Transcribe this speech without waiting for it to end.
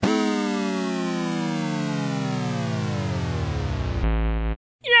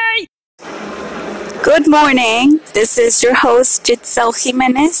Good morning. This is your host, Jitzel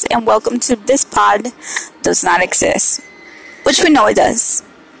Jimenez, and welcome to This Pod Does Not Exist, which we know it does.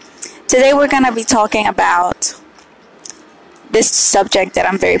 Today we're going to be talking about this subject that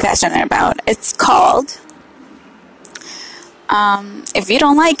I'm very passionate about. It's called, if you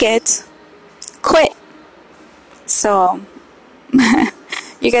don't like it, quit. So,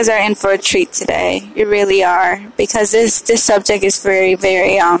 you guys are in for a treat today. You really are, because this subject is very,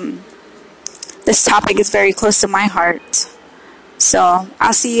 this topic is very close to my heart. So,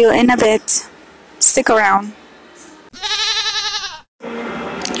 I'll see you in a bit. Stick around.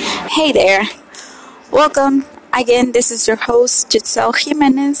 Hey there. Welcome. Again, this is your host, Jitzel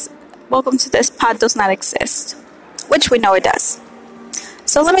Jimenez. Welcome to This Pod Does Not Exist, which we know it does.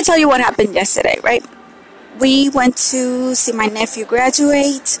 So, let me tell you what happened yesterday, right? We went to see my nephew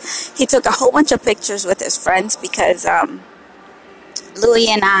graduate. He took a whole bunch of pictures with his friends because Louie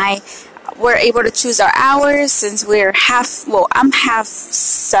and I were able to choose our hours since I'm half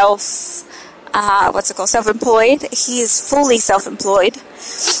self-employed. He is fully self-employed.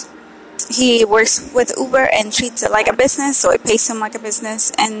 He works with Uber and treats it like a business, so it pays him like a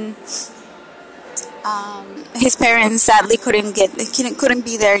business. And his parents sadly couldn't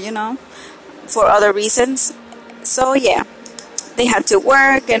be there, for other reasons. So yeah, they had to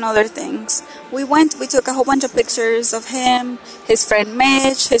work and other things. We took a whole bunch of pictures of him, his friend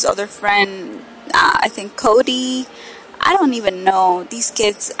Mitch, his other friend, I think Cody. I don't even know these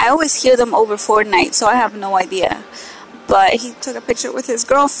kids. I always hear them over Fortnite, so I have no idea. But he took a picture with his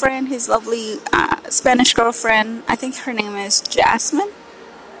girlfriend, his lovely Spanish girlfriend. I think her name is Jasmine.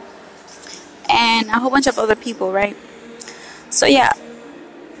 And a whole bunch of other people, right? So yeah,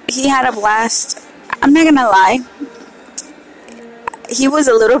 he had a blast. I'm not gonna lie. He was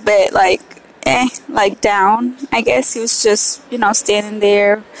a little bit down. I guess he was just, standing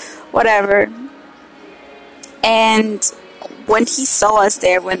there, whatever. And when he saw us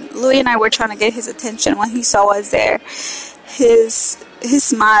there, when Louie and I were trying to get his attention, when he saw us there, his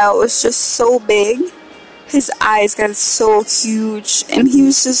smile was just so big. His eyes got so huge, and he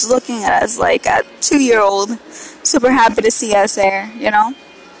was just looking at us like a 2-year-old, super happy to see us there,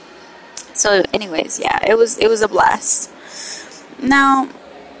 So anyways, yeah, it was a blast. Now,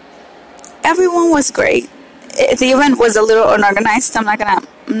 everyone was great. The event was a little unorganized, I'm not gonna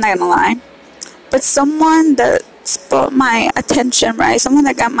lie. But someone that brought my attention, right? Someone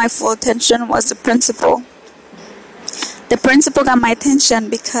that got my full attention was the principal. The principal got my attention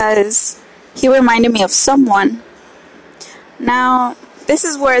because he reminded me of someone. Now, this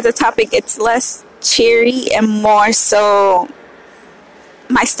is where the topic gets less cheery and more so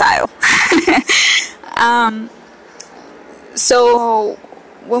my style. So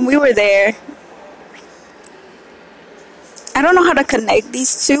when we were there, I don't know how to connect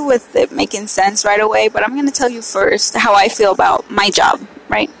these two with it making sense right away, but I'm going to tell you first how I feel about my job,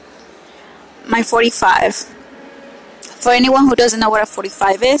 right? My 45. For anyone who doesn't know what a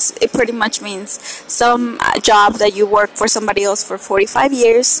 45 is, it pretty much means some job that you work for somebody else for 45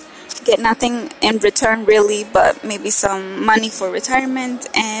 years, get nothing in return really, but maybe some money for retirement,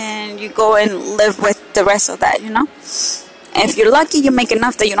 and you go and live with the rest of that, If you're lucky, you make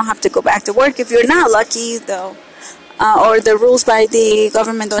enough that you don't have to go back to work. If you're not lucky, though, or the rules by the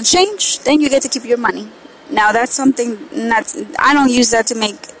government don't change, then you get to keep your money. Now, that's something I don't use that to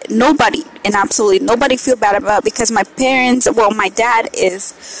make nobody, and absolutely nobody, feel bad about, because my dad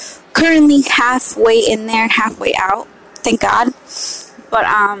is currently halfway in there, halfway out. Thank God. But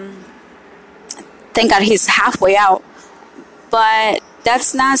thank God he's halfway out. But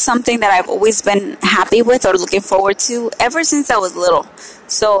that's not something that I've always been happy with or looking forward to ever since I was little.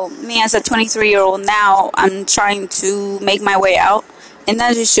 So me as a 23-year-old now, I'm trying to make my way out, and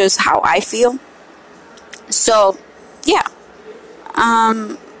that just shows how I feel. So yeah,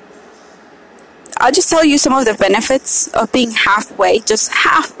 I'll just tell you some of the benefits of being just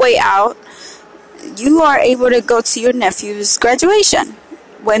halfway out. You are able to go to your nephew's graduation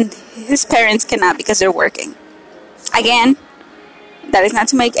when his parents cannot because they're working. Again, that is not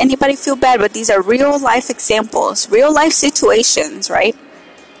to make anybody feel bad, but these are real life examples, real life situations, right?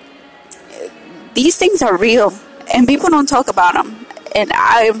 These things are real, and people don't talk about them. And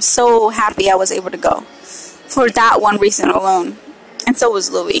I am so happy I was able to go for that one reason alone. And so was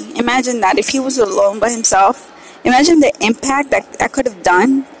Louie. Imagine that if he was alone by himself. Imagine the impact that could have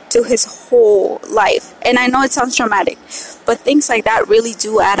done to his whole life. And I know it sounds traumatic, but things like that really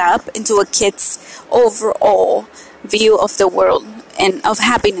do add up into a kid's overall view of the world and of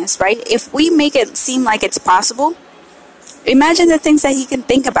happiness, right? If we make it seem like it's possible, imagine the things that he can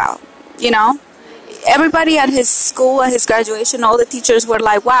think about, everybody at his school, at his graduation, all the teachers were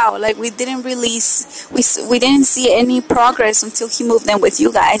like, wow, like we didn't really we didn't see any progress until he moved in with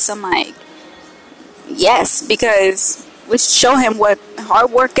you guys. I'm like, yes, because we show him what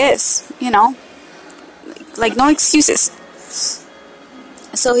hard work is, you know, like no excuses.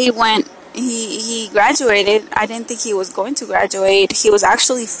 So he went, he graduated. I didn't think he was going to graduate. He was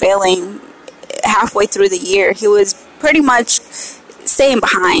actually failing halfway through the year. He was pretty much staying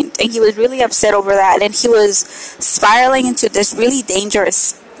behind, and he was really upset over that, and he was spiraling into this really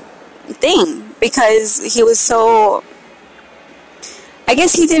dangerous thing because he was so, I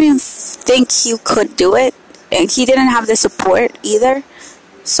guess he didn't think he could do it, and he didn't have the support either.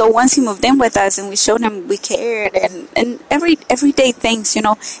 So once he moved in with us and we showed him we cared, and everyday things, you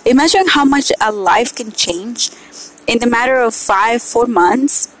know, imagine how much a life can change in the matter of 4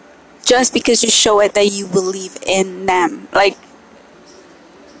 months just because you show it that you believe in them. Like,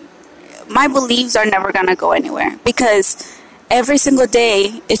 my beliefs are never gonna go anywhere because every single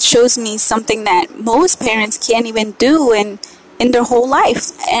day it shows me something that most parents can't even do in their whole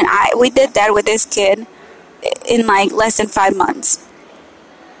life. And we did that with this kid in like less than 5 months.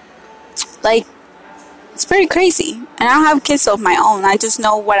 Like, it's pretty crazy. And I don't have kids of my own. I just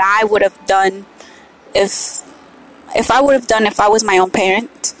know what I would have done if I was my own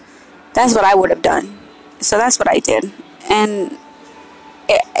parent. That's what I would have done. So that's what I did. And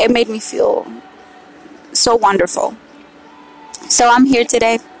it made me feel so wonderful. So I'm here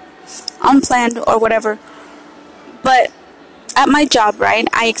today, unplanned or whatever. But at my job, right,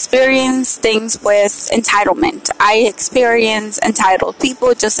 I experience things with entitlement. I experience entitled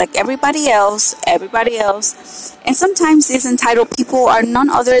people just like everybody else. And sometimes these entitled people are none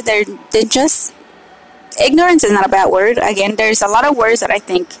other than just, ignorance is not a bad word. Again, there's a lot of words that I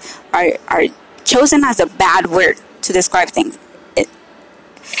think are chosen as a bad word to describe things.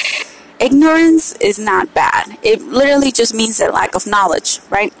 Ignorance is not bad. It literally just means a lack of knowledge,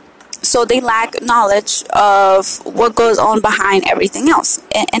 right? So they lack knowledge of what goes on behind everything else.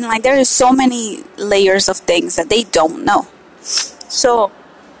 And like, there is so many layers of things that they don't know. So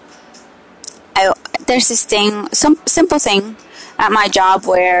there's this thing, some simple thing at my job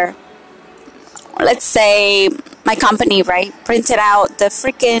where, let's say my company, right, printed out the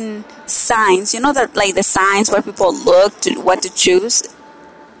freaking signs, you know, that like the signs where people look to what to choose.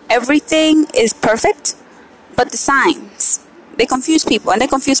 Everything is perfect, but the signs, they confuse people, and they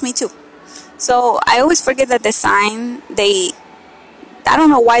confuse me too. So I always forget that the sign, I don't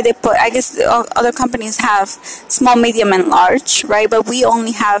know why they put, I guess other companies have small, medium, and large, right? But we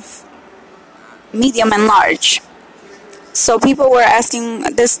only have medium and large. So people were asking,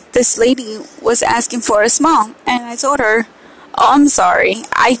 this lady was asking for a small, and I told her, oh, I'm sorry,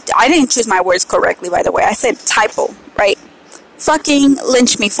 I didn't choose my words correctly, by the way. I said typo, right? Fucking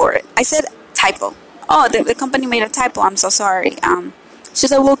lynch me for it. I said typo. Oh, the company made a typo. I'm so sorry. She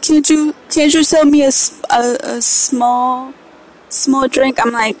said, well, can't you sell me a small drink?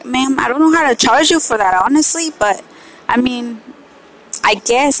 I'm like, ma'am, I don't know how to charge you for that, honestly, but I mean, I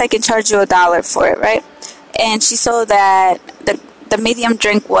guess I can charge you $1 for it, right? And she saw that the medium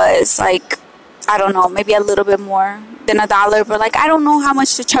drink was like, I don't know, maybe a little bit more than $1, but like, I don't know how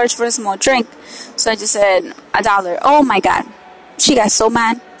much to charge for a small drink. So I just said $1. Oh my God. She got so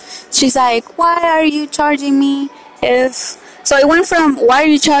mad. She's like, why are you charging me so it went from why are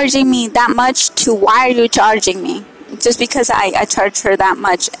you charging me that much to why are you charging me? Just because I charged her that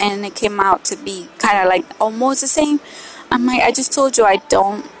much, and it came out to be kind of like almost the same. I'm like, I just told you I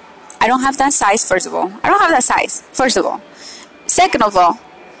don't have that size, first of all. I don't have that size, first of all. Second of all,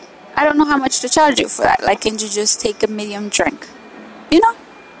 I don't know how much to charge you for that. Like, can you just take a medium drink? You know?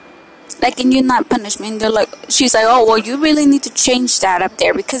 Like, can you not punish me? And they're like, she's like, oh, well, you really need to change that up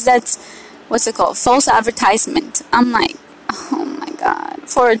there because that's, what's it called? False advertisement. I'm like, oh my God,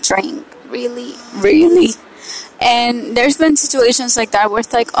 for a drink. Really? Really? And there's been situations like that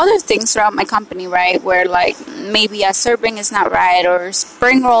with like other things throughout my company, right? Where like maybe a serving is not right, or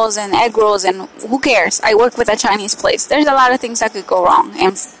spring rolls and egg rolls, and who cares? I work with a Chinese place. There's a lot of things that could go wrong.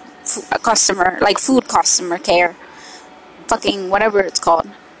 And food customer care, fucking whatever it's called.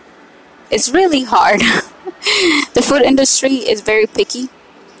 It's really hard. The food industry is very picky.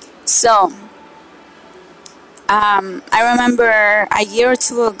 So, I remember a year or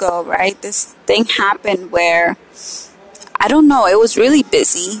two ago, right, this thing happened where, I don't know, it was really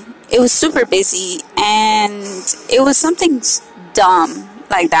busy. It was super busy, and it was something dumb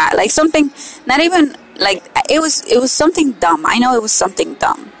like that. Like something, not even, like, it was something dumb. I know it was something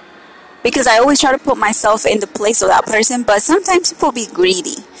dumb. Because I always try to put myself in the place of that person, but sometimes people be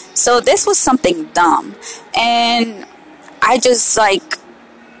greedy. So this was something dumb. And I just, like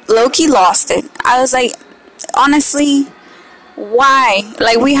low-key lost it. I was like, honestly, why?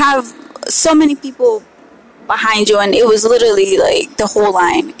 Like, we have so many people behind you, and it was literally like the whole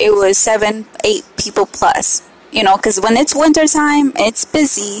line. It was 7-8 people plus, you know, because when it's winter time, it's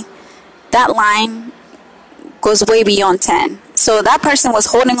busy. That line goes way beyond 10. So that person was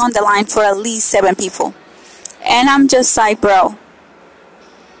holding on the line for at least 7 people. And I'm just like, bro,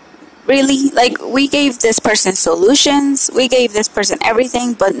 really? Like, we gave this person solutions, we gave this person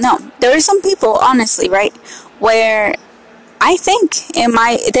everything, but no, there are some people, honestly, right, where I think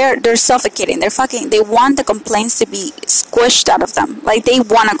they're suffocating. They want the complaints to be squished out of them. Like, they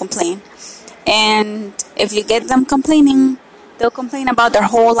want to complain. And if you get them complaining, they'll complain about their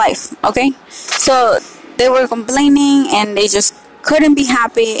whole life, okay? So they were complaining and they just couldn't be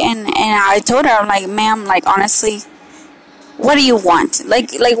happy. And I told her, I'm like, ma'am, like, honestly, what do you want?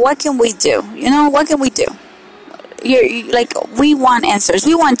 Like, what can we do? You know, what can we do? You're like, we want answers.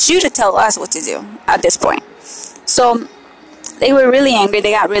 We want you to tell us what to do at this point. So they were really angry.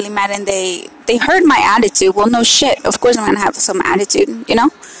 They got really mad, and they heard my attitude. Well, no shit. Of course I'm going to have some attitude, you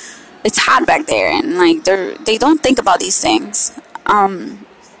know? It's hot back there, and like they don't think about these things.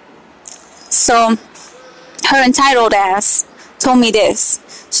 So her entitled ass told me this.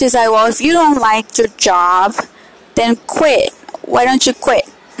 She's like, well, if you don't like your job, then quit. Why don't you quit?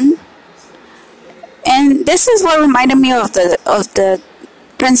 And this is what reminded me of the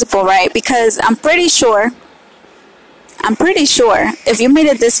principal, right? Because I'm pretty sure if you made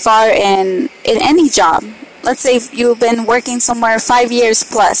it this far in any job, let's say if you've been working somewhere 5 years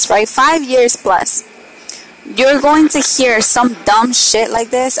plus, right? 5 years plus, you're going to hear some dumb shit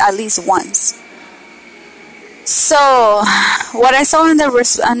like this at least once. So what I saw on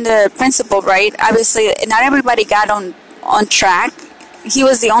the principal, right? Obviously, not everybody got on track. He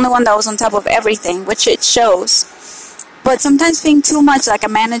was the only one that was on top of everything, which it shows. But sometimes being too much like a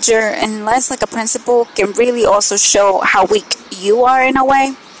manager and less like a principal can really also show how weak you are in a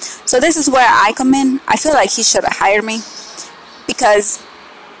way. So this is where I come in. I feel like he should have hired me, because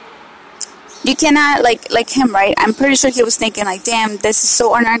you cannot like him, right? I'm pretty sure he was thinking like, damn, this is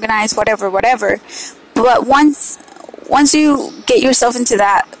so unorganized, whatever. But once you get yourself into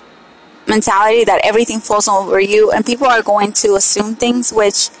that mentality that everything falls over you and people are going to assume things,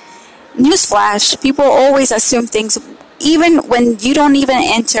 which, newsflash, people always assume things even when you don't even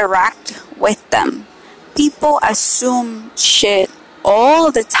interact with them. People assume shit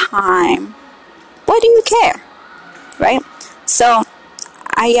all the time. What do you care, right? So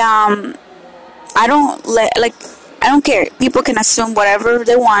I don't care. People can assume whatever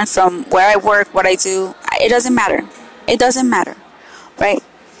they want from where I work, what I do. It doesn't matter. It doesn't matter, right?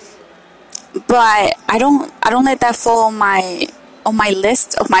 But I don't let that fall on my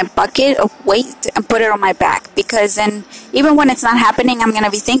list of my bucket of weight and put it on my back, because then even when it's not happening, I'm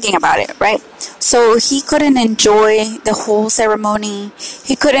gonna be thinking about it, right? So he couldn't enjoy the whole ceremony.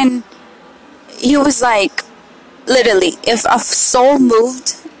 He was like, literally, if a soul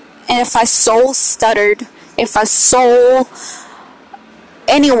moved and if a soul stuttered, if a soul,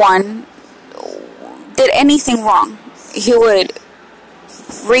 anyone did anything wrong, he would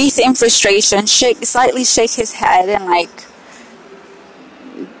breathe in frustration, slightly shake his head, and like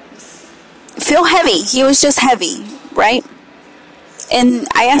feel heavy. He was just heavy, right? And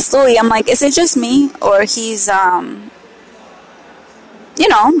I asked Louis, I'm like, is it just me, or he's Louis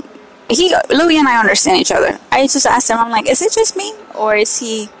and I understand each other. I just asked him, I'm like, is it just me, or is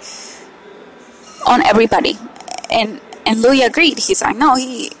he on everybody? And Louis agreed. He's like, no,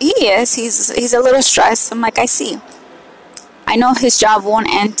 he is. He's a little stressed. I'm like, I see. I know his job won't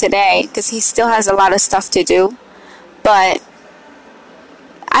end today because he still has a lot of stuff to do, but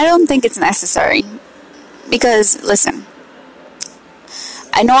I don't think it's necessary. Because, listen,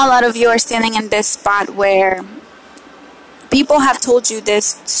 I know a lot of you are standing in this spot where people have told you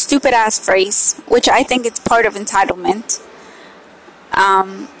this stupid ass phrase, which I think it's part of entitlement,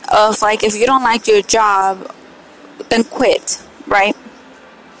 of like, if you don't like your job, then quit, right?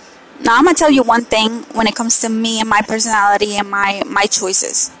 Now, I'm going to tell you one thing when it comes to me and my personality and my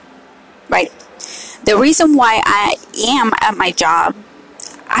choices, right? The reason why I am at my job,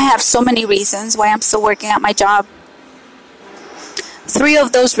 I have so many reasons why I'm still working at my job. 3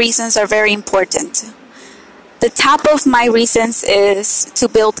 of those reasons are very important. The top of my reasons is to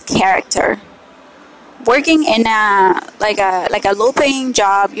build character. Working in a low-paying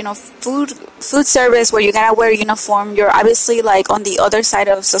job, food service where you gotta wear a uniform, you're obviously like on the other side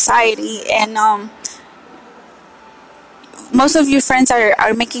of society, and most of your friends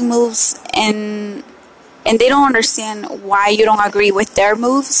are making moves, and they don't understand why you don't agree with their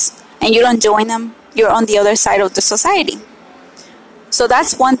moves, and you don't join them. You're on the other side of the society. So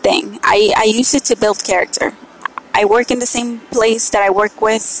that's one thing. I use it to build character. I work in the same place that I work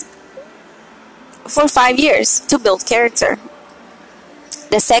with for 5 years to build character.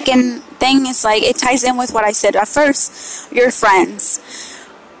 The second thing is like, it ties in with what I said at first. Your friends.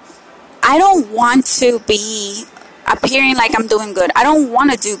 I don't want to be appearing like I'm doing good. I don't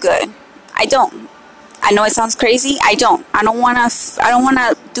want to do good. I don't. I know it sounds crazy. I don't. I don't want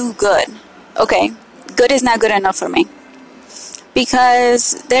to do good. Okay? Good is not good enough for me.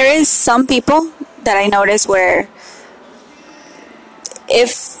 Because there is some people that I notice where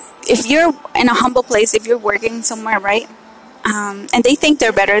if you're in a humble place, if you're working somewhere, right? And they think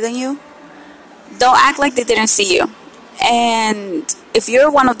they're better than you, they'll act like they didn't see you. And if you're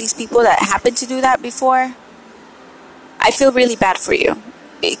one of these people that happened to do that before, I feel really bad for you,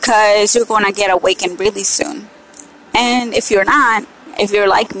 because you're going to get awakened really soon. And if you're not, if you're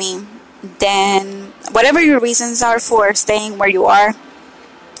like me, then whatever your reasons are for staying where you are,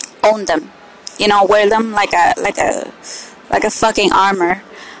 own them. You know, wear them like a fucking armor.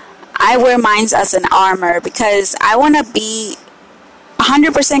 I wear mine as an armor because I want to be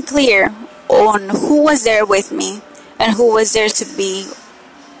 100% clear on who was there with me and who was there to be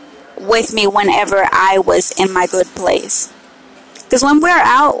with me whenever I was in my good place. Because when we're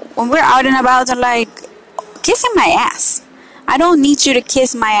out and about, they're like, kissing my ass. I don't need you to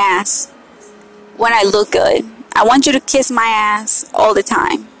kiss my ass when I look good. I want you to kiss my ass all the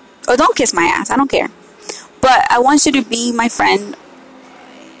time. Or don't kiss my ass, I don't care. But I want you to be my friend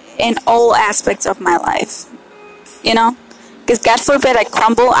in all aspects of my life. You know? Because God forbid I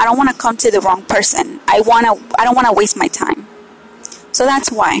crumble, I don't want to come to the wrong person. I don't want to waste my time. So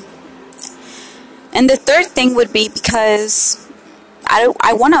that's why. And the third thing would be because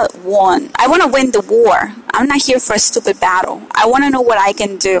I want to win. I want to win the war. I'm not here for a stupid battle. I want to know what I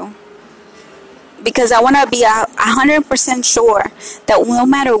can do. Because I want to be 100% sure that no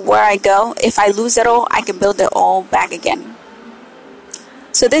matter where I go, if I lose it all, I can build it all back again.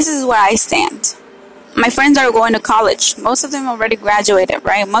 So this is where I stand. My friends are going to college. Most of them already graduated,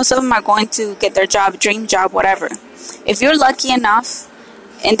 right? Most of them are going to get their job, dream job, whatever. If you're lucky enough,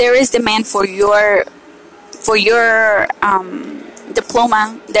 and there is demand for your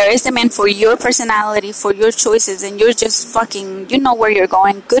diploma, there is demand for your personality, for your choices, and you're just fucking, you know where you're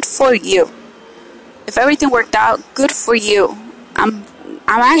going, good for you. If everything worked out, good for you. I'm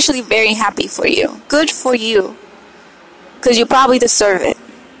actually very happy for you. Good for you. Because you probably deserve it.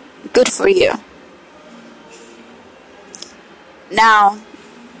 Good for you. Now,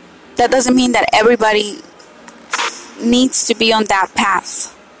 that doesn't mean that everybody needs to be on that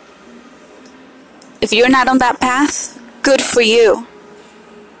path. If you're not on that path, good for you.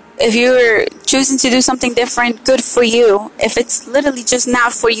 If you're choosing to do something different, good for you. If it's literally just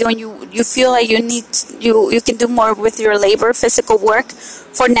not for you and you feel like you can do more with your labor, physical work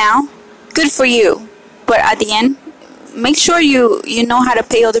for now, good for you. But at the end, make sure you know how to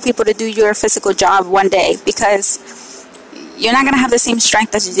pay other people to do your physical job one day, because you're not going to have the same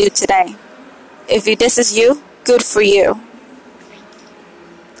strength as you do today. If this is you, good for you.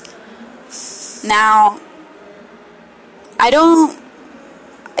 Now,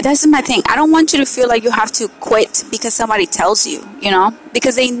 that's my thing. I don't want you to feel like you have to quit because somebody tells you, you know,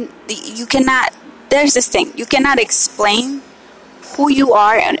 because you cannot, there's this thing, you cannot explain who you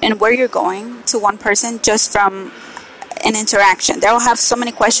are and where you're going to one person just from an interaction. They'll have so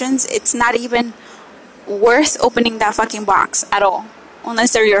many questions, it's not even worth opening that fucking box at all,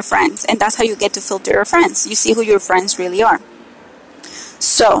 unless they're your friends. And that's how you get to filter your friends. You see who your friends really are.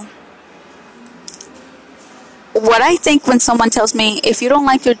 So, what I think when someone tells me, if you don't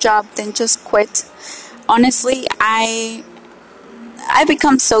like your job, then just quit. Honestly, I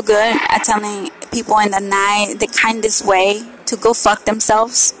become so good at telling people in the kindest way to go fuck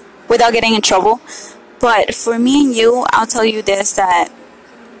themselves without getting in trouble. But for me and you, I'll tell you this, that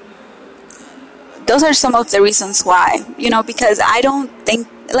those are some of the reasons why, you know, because I don't think,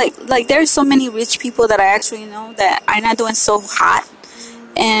 like there's so many rich people that I actually know that are not doing so hot.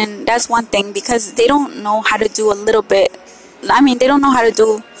 And that's one thing, because they don't know how to do a little bit. I mean, they don't know how to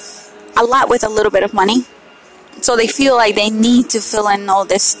do a lot with a little bit of money. So they feel like they need to fill in all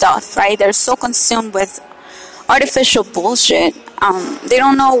this stuff, right? They're so consumed with artificial bullshit. They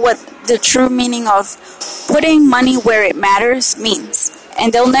don't know what the true meaning of putting money where it matters means.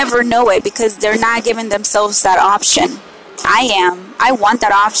 And they'll never know it because they're not giving themselves that option. I want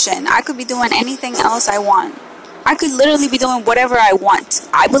that option. I could be doing anything else I want. I could literally be doing whatever I want.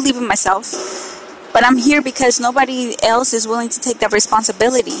 I believe in myself. But I'm here because nobody else is willing to take that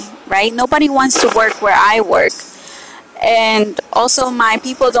responsibility, right? Nobody wants to work where I work. And also my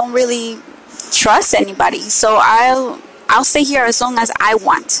people don't really trust anybody. So I I'll stay here as long as I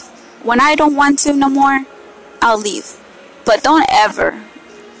want. When I don't want to no more, I'll leave. But don't ever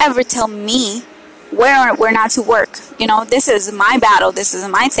tell me where or where not to work. You know, this is my battle. This is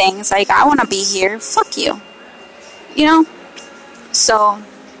my thing. It's like, I want to be here. Fuck you. You know? So,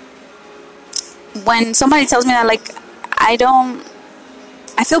 when somebody tells me that, like, I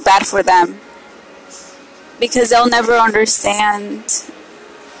feel bad for them. Because they'll never understand.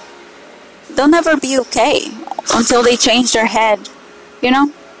 They'll never be okay until they change their head. You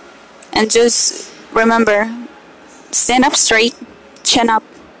know? And just remember, stand up straight, chin up,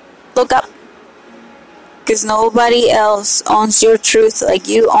 look up. Because nobody else owns your truth like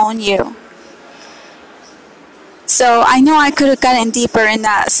you own you. So I know I could have gotten deeper in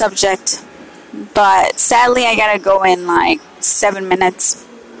that subject, but sadly I gotta go in like 7 minutes.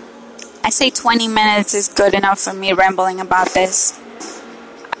 I say 20 minutes is good enough for me rambling about this.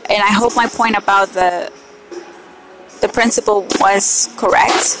 And I hope my point about the principle was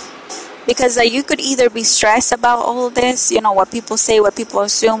correct. Because you could either be stressed about all of this, you know, what people say, what people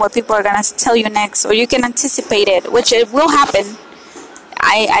assume, what people are going to tell you next, or you can anticipate it, which it will happen.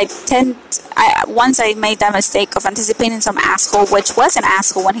 Once I made that mistake of anticipating some asshole, which was an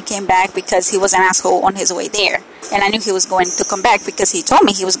asshole when he came back, because he was an asshole on his way there. And I knew he was going to come back because he told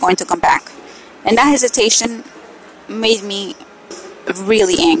me he was going to come back. And that hesitation made me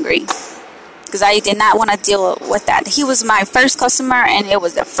really angry. Because I did not want to deal with that. He was my first customer, and it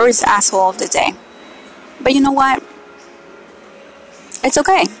was the first asshole of the day. But you know what? It's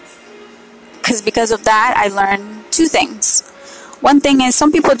okay. Because of that, I learned 2 things. One thing is,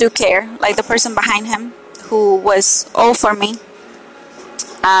 some people do care. Like the person behind him, who was all for me.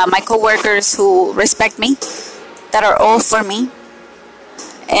 My coworkers who respect me, that are all for me.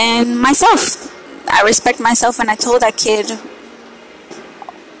 And myself. I respect myself, and I told that kid,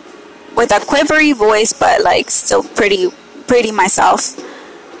 with a quivery voice, but like still pretty myself,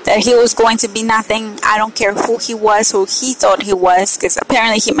 that he was going to be nothing. I don't care who he was, who he thought he was, because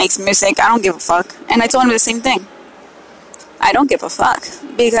apparently he makes music. I don't give a fuck. And I told him the same thing. I don't give a fuck,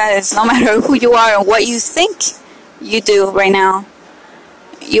 because no matter who you are and what you think you do right now,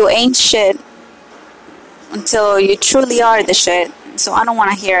 you ain't shit until you truly are the shit. So I don't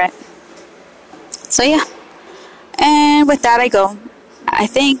want to hear it. So yeah, and with that I go. I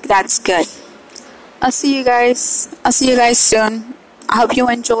think that's good. I'll see you guys soon. I hope you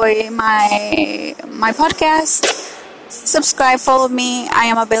enjoy my podcast. Subscribe, follow me. I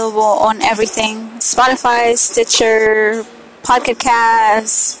am available on everything: Spotify, Stitcher, Pocket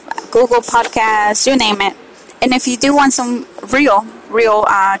Casts, Google Podcasts, you name it. And if you do want some real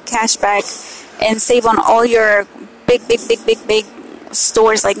cashback and save on all your big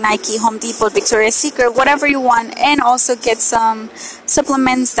stores like Nike, Home Depot, Victoria's Secret, whatever you want, and also get some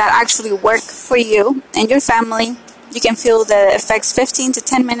supplements that actually work for you and your family, you can feel the effects 15 to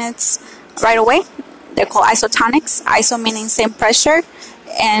 10 minutes right away. They're called isotonics. Iso meaning same pressure,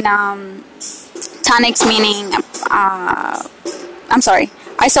 and tonics meaning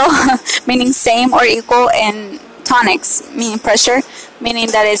iso meaning same or equal, and tonics meaning pressure, meaning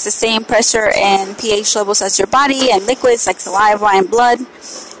that it's the same pressure and pH levels as your body and liquids like saliva and blood,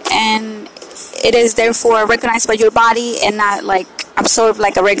 and it is therefore recognized by your body and not like absorbed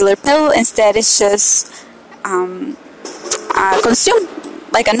like a regular pill. Instead, it's just consumed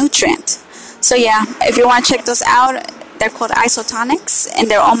like a nutrient. So yeah, if you want to check those out, they're called isotonics, and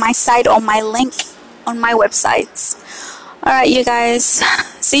they're on my site, on my link, on my websites. Alright, you guys,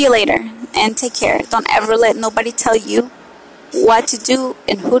 see you later, and take care. Don't ever let nobody tell you what to do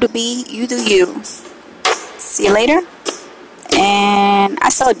and who to be. You do you. See you later, and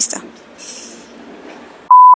hasta la vista.